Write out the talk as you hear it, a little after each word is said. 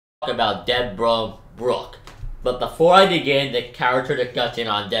about Dead Bone Brook. But before I begin the character discussion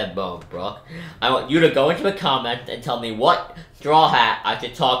on Dead Bone Brook, I want you to go into the comments and tell me what Straw Hat I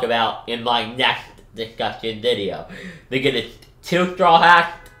should talk about in my next discussion video. Because it's 2 Straw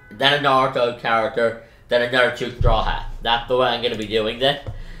Hats, then a Naruto character, then another 2 Straw Hats. That's the way I'm going to be doing this.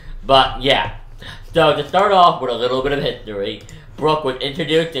 But yeah, so to start off with a little bit of history, Brook was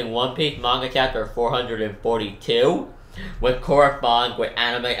introduced in One Piece manga chapter 442, which corresponds with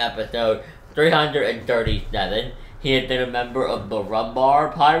anime episode 337. He had been a member of the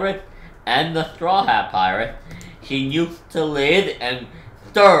Rumbar Pirates and the Straw Hat Pirates. He used to live and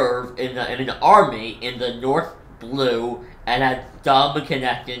serve in an army in the North Blue and had some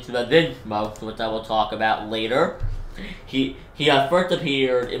connection to the Vinsmokes, which I will talk about later. He first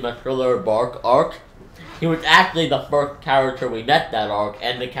appeared in the Thriller Bark arc. He was actually the first character we met that arc,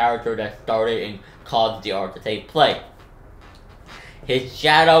 and the character that started and caused the arc to take place. His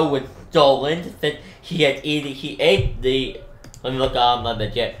shadow was stolen since he ate the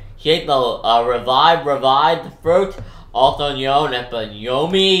revived fruit, also known as the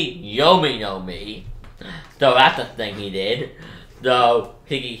Yomi no Mi. So that's a thing he did. So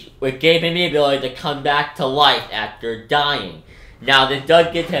it gave him the ability to come back to life after dying. Now this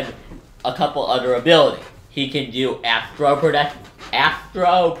does give him a couple other abilities. He can do astro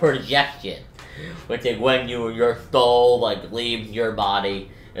projection, which is when your soul leaves your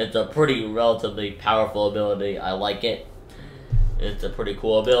body. It's a pretty relatively powerful ability. I like it. It's a pretty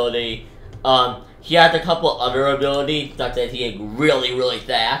cool ability. He has a couple other abilities, such as he is really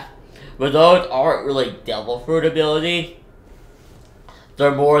fast. But those aren't really Devil Fruit abilities.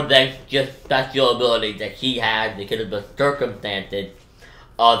 They're more than just special abilities that he had because of the circumstances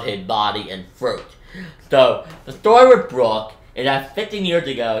of his body and fruit. So, the story with Brook is that 15 years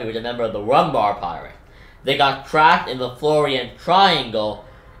ago, he was a member of the Rumbar Pirates. They got trapped in the Florian Triangle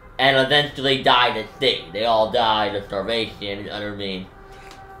and eventually died at sea. They all died of starvation and other means.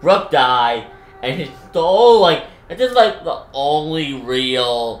 Brook died, and his soul, it's just the only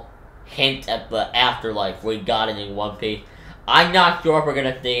real hint at the afterlife we got in One Piece. I'm not sure if we're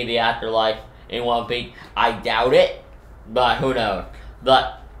gonna see the afterlife in One Piece. I doubt it, but who knows.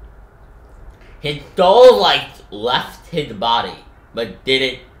 But his soul, left his body, but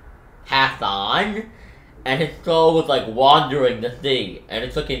didn't pass on, and his soul was, wandering the sea, and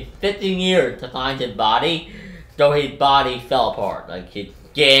it took him 15 years to find his body, so his body fell apart. His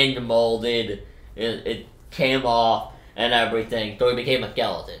skin molded, it came off, and everything, so he became a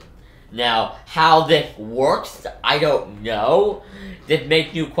skeleton. Now, how this works, I don't know. This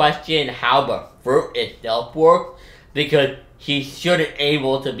makes you question how the fruit itself works, because he shouldn't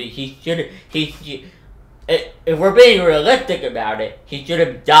able to be, if we're being realistic about it, he should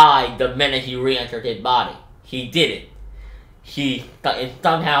have died the minute he re-entered his body. He didn't. He is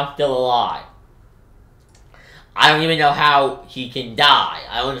somehow still alive. I don't even know how he can die.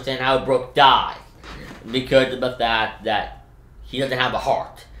 I don't understand how Brook dies, because of the fact that he doesn't have a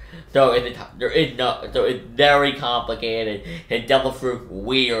heart. So it's very complicated. His Devil Fruit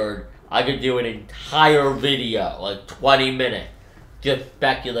weird. I could do an entire video, 20 minutes, just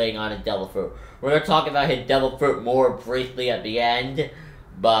speculating on his Devil Fruit. We're going to talk about his Devil Fruit more briefly at the end,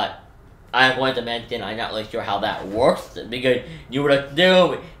 but I'm going to mention I'm not really sure how that works, because you would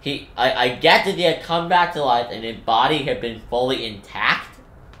assume I get that he had come back to life and his body had been fully intact.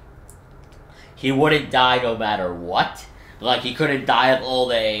 He wouldn't die no matter what. He couldn't die of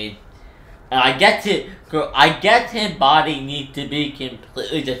old age. And I get his body needs to be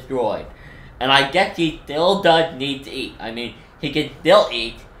completely destroyed. And I guess he still does need to eat. I mean, he can still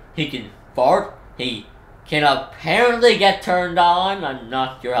eat. He can fart. He can apparently get turned on. I'm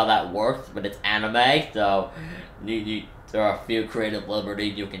not sure how that works, but it's anime, so there are a few creative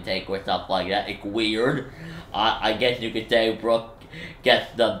liberties you can take with stuff like that. It's weird. I guess you could say Brook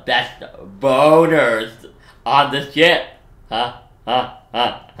gets the best boners on the ship.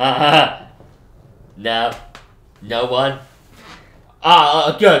 No. No one?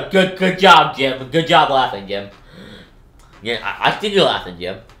 Good job, Jim. Good job laughing, Jim. Yeah, I see you laughing,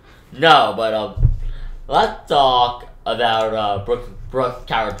 Jim. No, but, let's talk about, Brook's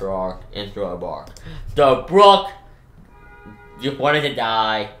character arc in Thriller Bark. So, Brook just wanted to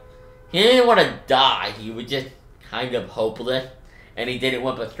die. He didn't want to die. He was just kind of hopeless. And he didn't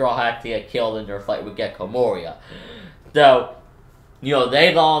want the Straw Hats to get killed in their fight with Gecko Moria. So,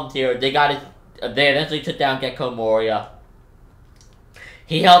 they volunteered. They eventually took down Gecko Moria.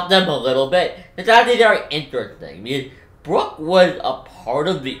 He helped them a little bit. It's actually very interesting, because Brook was a part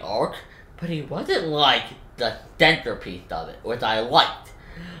of the arc, but he wasn't the centerpiece of it, which I liked.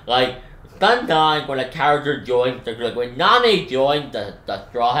 sometimes when a character joins the group, when Nami joined the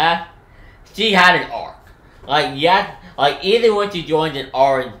Straw Hat, she had an arc. Like, yes, like, even when she joined in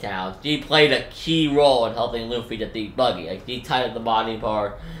Orange Town, she played a key role in helping Luffy defeat Buggy. Like, she tied the body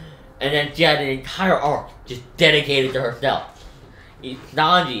part, and then she had an entire arc just dedicated to herself.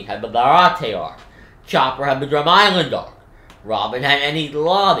 Sanji had the Barate arc. Chopper had the Drum Island arc. Robin had Enies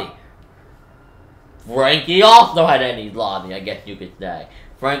Lobby. Frankie also had Enies Lobby, I guess you could say.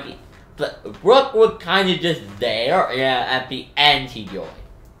 Brook was kind of just there, yeah, at the end he joined.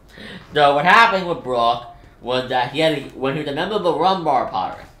 So what happened with Brook was that when he was a member of the Rumbar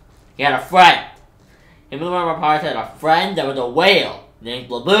Pirates, he had a friend. Him and the Rumbar Pirates had a friend that was a whale named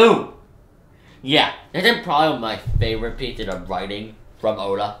Laboon. Yeah, this is probably my favorite piece of writing from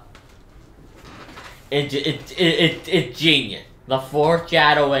Oda. It's genius. The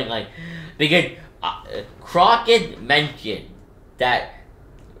foreshadowing, like, because Crockett mentioned that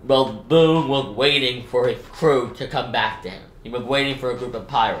Laboon was waiting for his crew to come back to him. He was waiting for a group of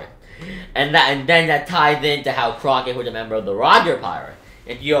pirates. And then that ties into how Crockett was a member of the Roger Pirates.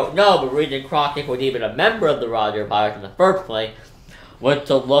 If you don't know, the reason Crockett was even a member of the Roger Pirates in the first place was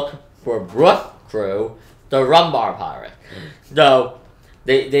to look for Brook's crew, the Rumbar Pirates. So,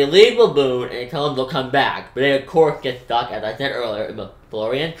 they leave Laboon and they tell him they'll come back, but they of course get stuck, as I said earlier, in the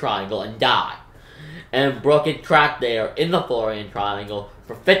Florian Triangle and die. And Brook is trapped there in the Florian Triangle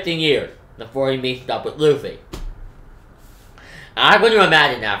for 15 years before he meets up with Luffy. I'm going to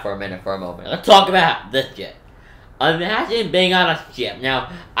imagine that for a moment. Let's talk about this ship. Imagine being on a ship. Now,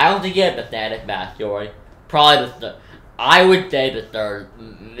 I don't think you have the status backstory. Probably the third. I would say the third.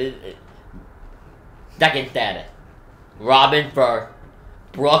 Second status. Robin first.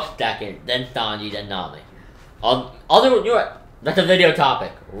 Brook second. Then Sanji. Then Nami. That's a video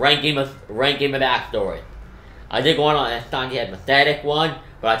topic. Ranking the backstory. I did one on Sanji had the static one,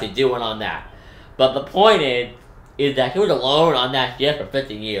 but I should do one on that. But the point is that he was alone on that ship for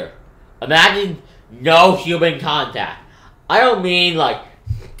 15 years. Imagine no human contact. I don't mean like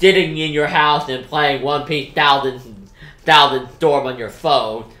sitting in your house and playing One Piece Thousand Storm on your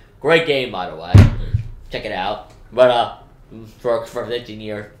phone. Great game, by the way. Check it out. But for 15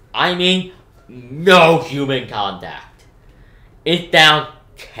 years, I mean no human contact. It sounds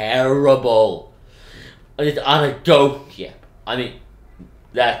terrible. It's on a ghost ship. I mean,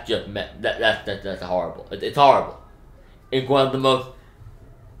 that's just that's horrible. It's horrible. It's one of the most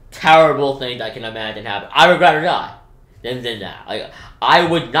terrible things I can imagine happen. I would rather die than that. Like, I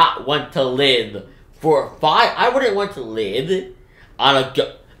would not want to live for 5. I wouldn't want to live on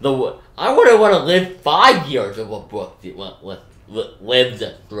I wouldn't want to live 5 years of what Brook lives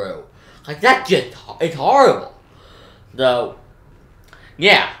through. Like, that's just, it's horrible. So,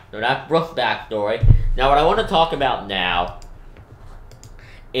 yeah, so that's Brook's backstory. Now, what I want to talk about now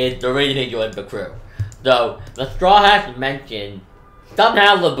is the reason he joined the crew. So, the Straw Hats mentioned,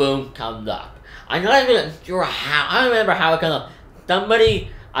 somehow Laboon comes up. I'm not even sure how, I don't remember how it comes up.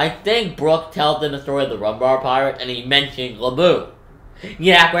 Somebody, I think Brook tells them the story of the Rumbar Pirates, and he mentioned Laboon.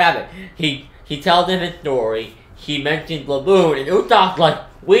 Yeah, what happened? He tells them his story, he mentions Laboon, and Usopp's like,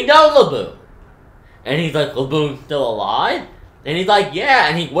 we know Laboon. And he's like, Laboon's still alive? And he's like, yeah,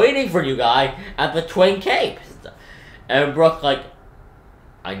 and he's waiting for you guys at the Twin Capes. And Brook's like,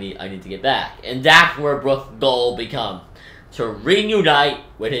 I need to get back. And that's where Brook's goal becomes. To reunite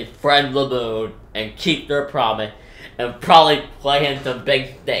with his friend Laboon and keep their promise and probably play him some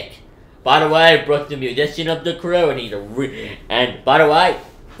big steak. By the way, Brook's the musician of the crew and he's and by the way,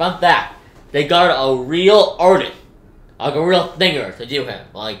 fun fact, they got a real artist, like a real singer to do him.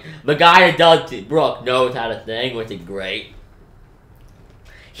 Like, the guy that does Brook knows how to sing, which is great.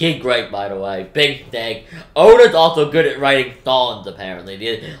 He's great, by the way. Big steak. Oda's also good at writing songs,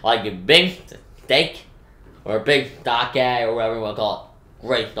 apparently. Like a big steak, or a big sake, or whatever you want to call it.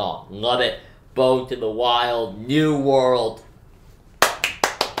 Great song. Love it. Boat to the Wild, New World.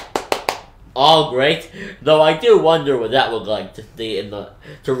 All great. Though I do wonder what that would like to see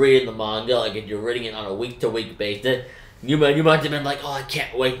to read in the manga. Like if you're reading it on a week-to-week basis, you might have been like, oh, I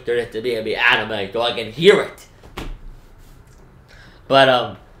can't wait for this to be anime so I can hear it.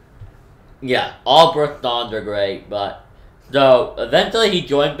 But yeah, all Brook's songs are great. But so eventually he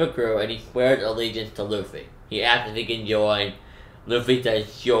joined the crew and he swears allegiance to Luffy. He asks if he can join. Luffy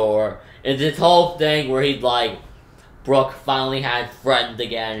says sure. It's this whole thing where he's like, Brook finally has friends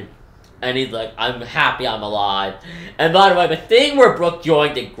again. And he's like, I'm happy I'm alive. And by the way, the thing where Brook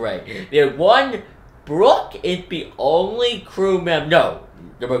joined is great. Brook is the only crew member, no,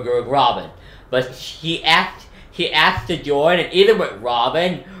 Robin. But he asked to join, and even with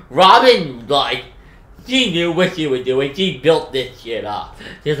Robin, like, she knew what she was doing. She built this shit up.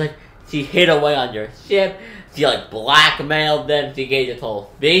 She hid away on your ship. She like blackmailed them. She gave this whole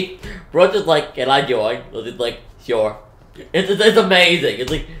speech. Brook is like, can I join? Luffy's like, sure. It's amazing.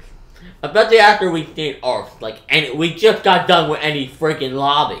 It's like, especially after we seen Arcs, like, and we just got done with any freaking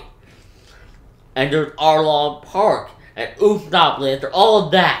lobby. And there's Arlong Park and Usopp Lancer, all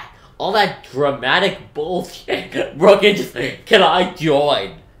of that. All that dramatic bullshit. Brook is just, can I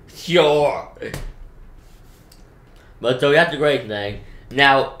join? Sure. But so that's the great thing.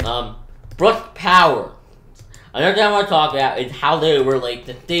 Now, Brook's power. Another thing I want to talk about is how they relate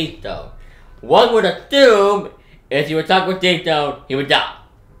to Sea Stone. One would assume if he would talk with Sea Stone, he would die.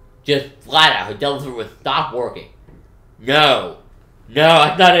 Just flat out, his devil fruit would stop working. No,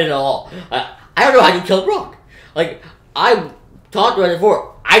 that's not it at all. I don't know how you kill Brook. Like, I talked about it before.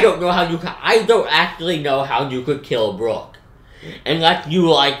 I don't actually know how you could kill Brook. Unless you,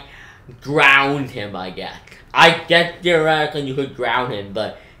 like, drowned him, I guess. I guess theoretically you could drown him,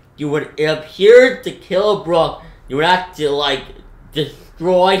 but it appears to kill Brook, you would have to, like,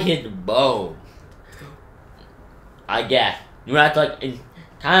 destroy his bones. I guess. You would have to, like,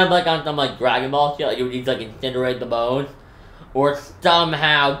 kind of like on some, like, Dragon Ball shit, like, you would need to, like, incinerate the bones. Or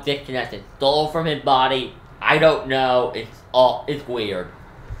somehow disconnect his soul from his body. I don't know. It's weird.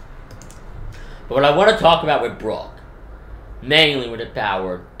 But what I want to talk about with Brook, mainly with his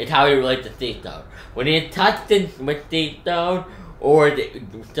power, is how he relates to Sea Stone. When he is touched with Sea Stone, or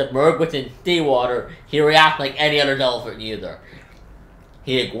submerged within seawater, he reacts like any other devil fruit user.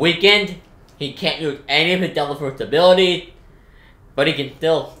 He is weakened, he can't use any of his devil fruit's abilities, but he can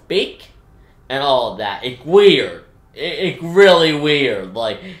still speak, and all of that. It's weird. It's really weird.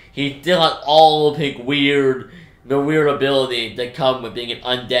 Like, he still has all of his weird abilities that come with being an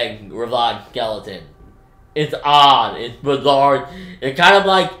undead, revived skeleton. It's odd. It's bizarre. It's kind of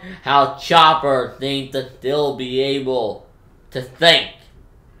like how Chopper seems to still be able to think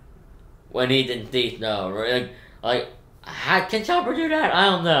when he's in Sea Stone. Right? Like, how can Chopper do that? I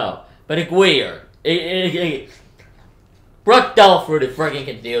don't know. But it's weird. Brook Devil Fruit is freaking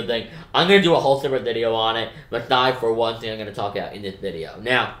confusing. I'm going to do a whole separate video on it, but not for one thing I'm going to talk about in this video.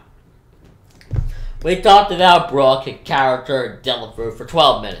 Now, we talked about Brook, his character, Devil Fruit, for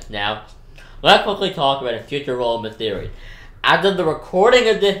 12 minutes now. Let's quickly talk about his future role in the series. As of the recording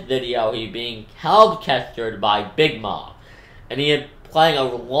of this video, he's being held captured by Big Mom, and he is playing a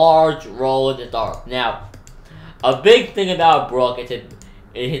large role in this arc. Now, a big thing about Brook is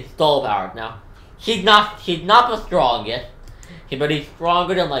his soul powers. Now, he's not the strongest, but he's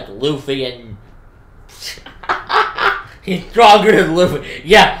stronger than, like, Luffy and... he's stronger than Luffy.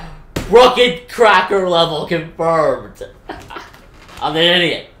 Yeah, Brook is Cracker level confirmed. I'm an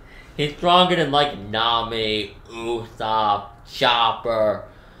idiot. He's stronger than, like, Nami, Usopp, Chopper,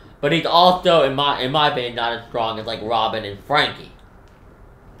 but he's also, in my opinion, not as strong as, like, Robin and Frankie.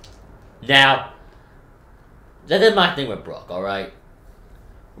 Now, that is my thing with Brook, alright?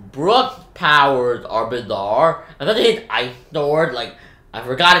 Brook's powers are bizarre. Especially his Ice Sword, like, I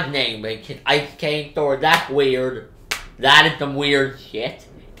forgot his name, but his Ice Cane Sword, that's weird. That is some weird shit.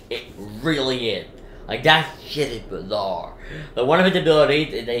 It really is. Like, that shit is bizarre. But one of his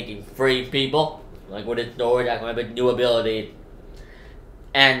abilities is that he can freeze people. Like, with his sword, that's one of his new abilities.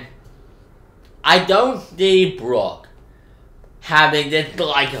 And I don't see Brook having this,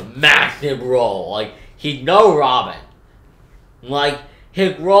 like, massive role. Like, he's no Robin. Like,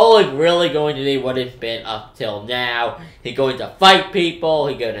 his role is really going to be what it's been up till now. He's going to fight people,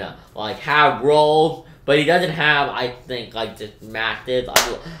 he's going to, like, have roles, but he doesn't have, I think, like, just massive.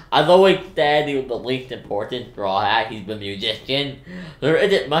 I've always said he was the least important Straw Hat. He's the musician. There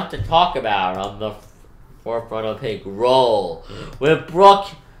isn't much to talk about on the forefront of his role. With Brook,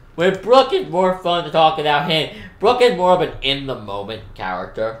 it's more fun to talk about him. Brook is more of an in-the-moment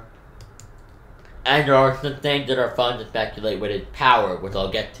character. And there are some things that are fun to speculate with his power, which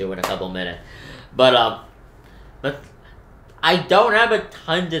I'll get to in a couple minutes. But I don't have a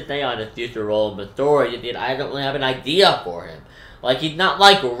ton to say on his future role in the story. I don't really have an idea for him. Like, he's not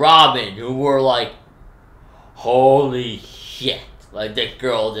like Robin, who were like, holy shit, like, this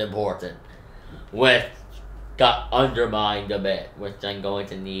girl's important. Which got undermined a bit, which I'm going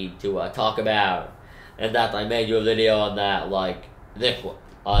to need to talk about. And that I made you a video on that, like, this one.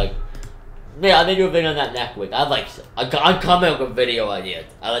 Like, yeah, I made you a video on that next week. I'm coming up with video ideas.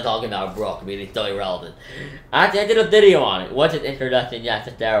 I like talking about Brook. I mean, it's so irrelevant. Actually, I did a video on it. Once it's introduction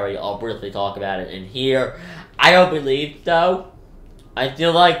necessary, I'll briefly talk about it in here. I don't believe so. I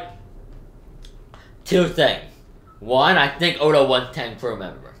feel like two things. One, I think Oda wants 10 crew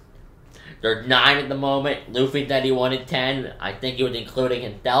members. There's 9 at the moment. Luffy said he wanted 10. I think he was including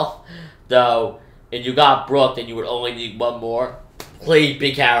himself. So, if you got Brook, then you would only need one more. Please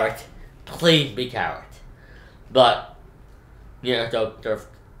be Carrot. please be carrot. But, yeah, so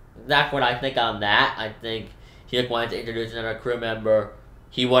that's what I think on that. I think he just wanted to introduce another crew member.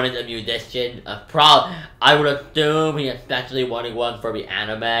 He wanted a musician. I would assume he especially wanted one for the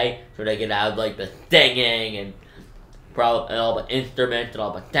anime, so they could have like the singing and all the instruments and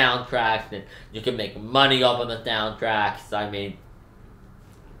all the soundtracks, and you can make money off of the soundtracks. I mean,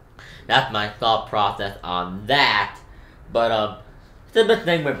 that's my thought process on that. But it's a big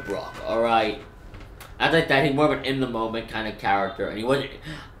thing with Brook. All right, as I said, he's more of an in the moment kind of character, and he wasn't.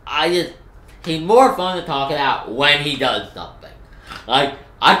 He's more fun to talk about when he does something. Like,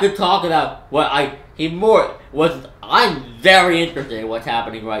 I could talk about I'm very interested in what's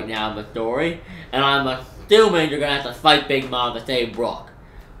happening right now in the story, and I'm assuming you're gonna have to fight Big Mom to save Brook.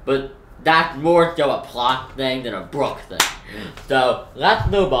 But that's more so a plot thing than a Brook thing. So, let's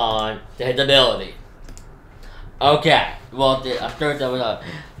move on to his ability. Okay, well, his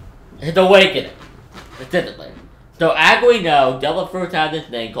awakening, specifically. So, as we know, Devil Fruits have this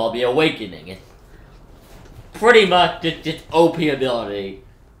thing called the Awakening. It's pretty much just OP ability.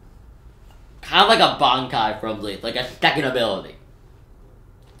 Kind of like a Bankai from Bleach, like a second ability.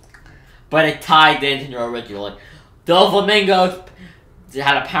 But it tied into your original. Like, the Flamingos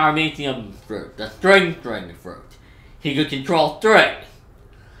had a Paramecium fruit, the String fruit. He could control strings.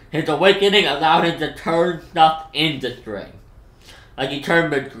 His awakening allowed him to turn stuff into string. Like, he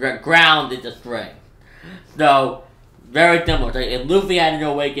turned the ground into string. So, very similar. So if Luffy had an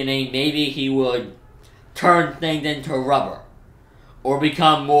awakening, maybe he would turn things into rubber. Or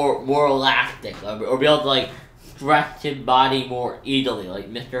become more elastic. Or be able to, like, stretch his body more easily,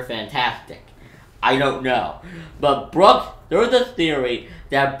 like Mr. Fantastic. I don't know. But Brook, there's a theory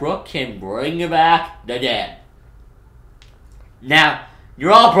that Brook can bring back the dead. Now,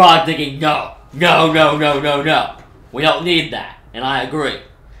 you're all probably thinking, no. We don't need that. And I agree.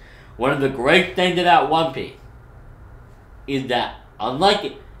 One of the great things about One Piece is that, unlike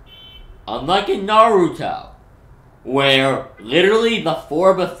in Naruto, where literally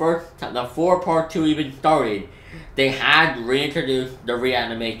before part 2 even started, they had reintroduced the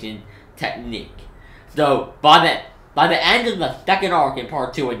reanimation technique. So by the end of the second arc in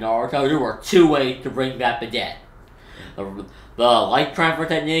part 2 in Naruto, there were 2 ways to bring back the dead: the life transfer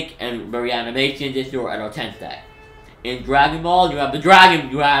technique and the reanimation issue or Edo Tensei. In Dragon Ball, you have the Dragon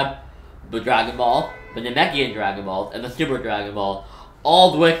Ball, the Namekian Dragon Balls, and the Super Dragon Ball,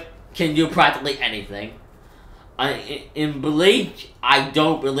 all of which can do practically anything. In Bleach, I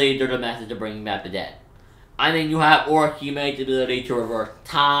don't believe there's a message of bringing back the dead. I mean, you have Orihime's ability to reverse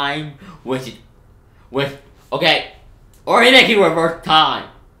time, okay, Orihime can reverse time.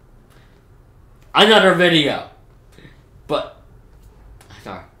 Another video. But,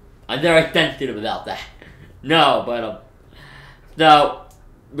 sorry, I'm very sensitive about that. No, but, so,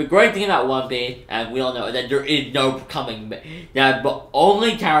 the great thing about One Piece, and we all know, is that there is no coming back. Now, the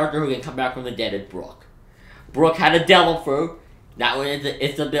only character who can come back from the dead is Brook. Brook had a Devil Fruit, that was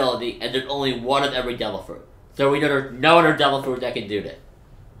its ability, and there's only one of every Devil Fruit. So we know there's no other Devil Fruit that can do this.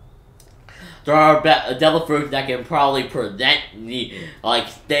 There are Devil Fruits that can probably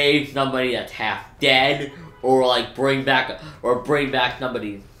save somebody that's half dead, or like bring back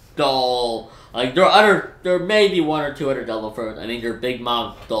somebody's soul. Like there may be 1 or 2 other Devil Fruits. I mean, your Big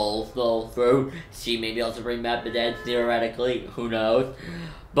Mom soul fruit. She may be able to bring back the dead theoretically. Who knows?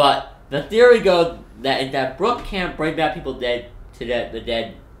 But the theory goes that Brook can't bring back people the dead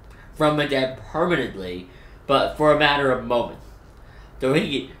from the dead permanently, but for a matter of moments. So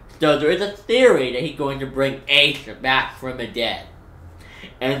there is a theory that he's going to bring Ace back from the dead,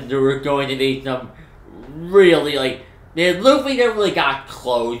 and there are going to be some really Luffy never really got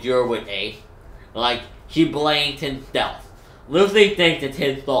closure with Ace. Like, he blamed himself. Luffy thinks it's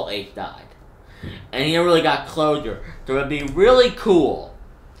his fault Ace died, and he never really got closure. So it'd be really cool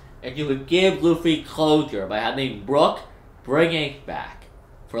if you could give Luffy closure by having Brook bring Ace back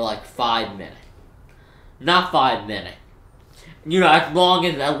for like 5 minutes. Not 5 minutes. You know, as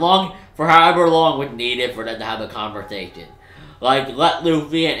long for however long was needed for them to have a conversation. Like, let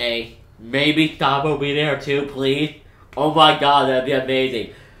Luffy and Ace, maybe Sabo be there too, please. Oh my god, that'd be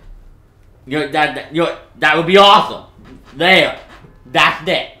amazing. That would be awesome. There. That's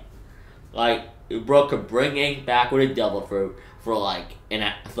it. Like, Brook could bring Ace back with a Devil Fruit for like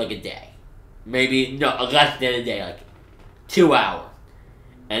a day. Maybe, no, less than a day, like 2 hours.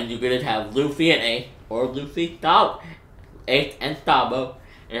 And you could have Luffy and Ace, or Luffy, Ace and Sabo,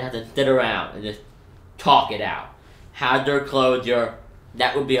 and have to sit around and just talk it out. Have their closure.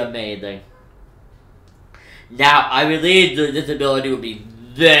 That would be amazing. Now, I believe this ability would be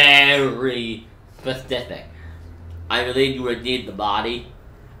very specific. I believe you would need the body.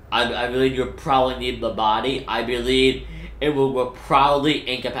 I believe you probably need the body. I believe it will probably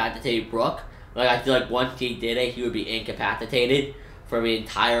incapacitate Brook. Like, I feel like once he did it, he would be incapacitated for the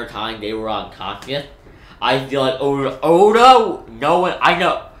entire time they were unconscious. I feel like Oda, no one, I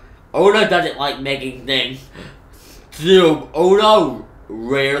know, Oda doesn't like making things. So, Oda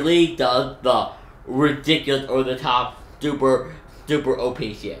rarely does the ridiculous or the top super OP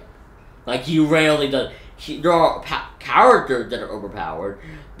shit. Like, he rarely does. There are characters that are overpowered.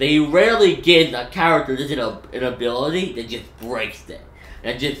 They rarely give a character just an ability that just breaks it.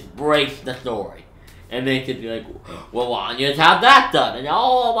 That just breaks the story. And makes it be like, well, why don't you just have that done? And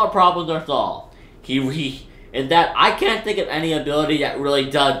all our problems are solved. And that, I can't think of any ability that really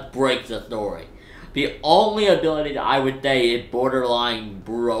does break the story. The only ability that I would say is borderline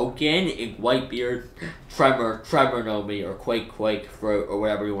broken is Whitebeard's Tremor no Mi, or Quake for, or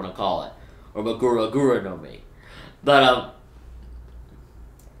whatever you want to call it. Or Magura no Mi. But,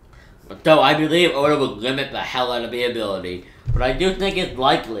 so I believe Oda would limit the hell out of the ability. But I do think it's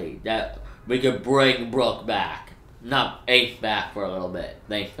likely that we could bring Brook back. Not Ace back for a little bit,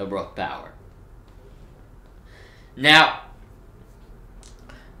 thanks to Brook power. Now,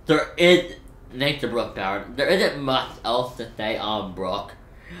 thanks to Brook power, there isn't much else to say on Brook.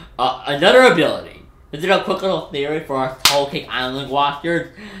 Another ability. This is a quick little theory for our Whole Cake Island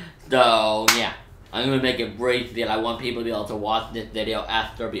watchers. So, yeah. I'm going to make it brief because I want people to be able to watch this video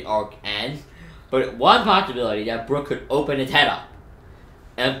after the arc ends. But one possibility that Brook could open his head up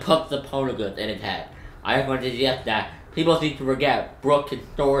and put the poneglyphs in his head. I just want to suggest that people seem to forget Brook can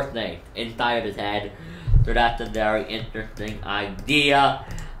store things inside of his head. So that's a very interesting idea.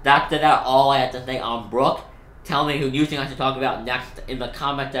 That's all I have to say on Brook. Tell me who you think I should talk about next in the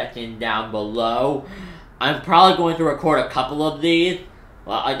comment section down below. I'm probably going to record a couple of these.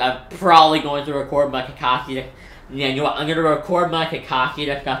 Well, I'm probably going to record my Kakashi. Yeah, you know what? I'm going to record my Kakashi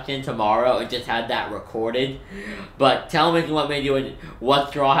discussion tomorrow and just have that recorded. But tell me if you want me to do what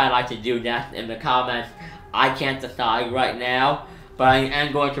Straw Hat I should do next in the comments. I can't decide right now. But I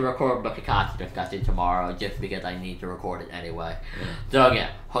am going to record my Kakashi discussion tomorrow just because I need to record it anyway. So again,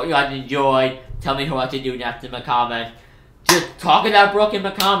 hope you guys enjoyed. Tell me who I should do next in the comments. Just talk about Brook in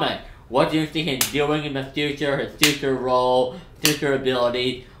the comments. What do you think he's doing in the future, his future role, future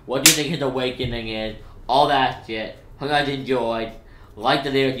ability, what do you think his awakening is, all that shit. Hope you guys enjoyed, like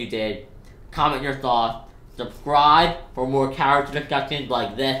the video if you did, comment your thoughts, subscribe for more character discussions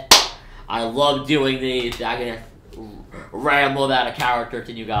like this. I love doing these, I can just ramble about a character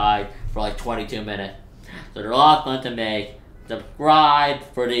to you guys for like 22 minutes. So they're a lot of fun to make. Subscribe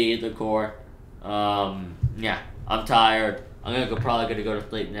for these, of course. Yeah, I'm tired. I'm probably gonna go to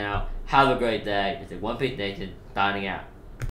sleep now. Have a great day. This is One Piece Nation, signing out.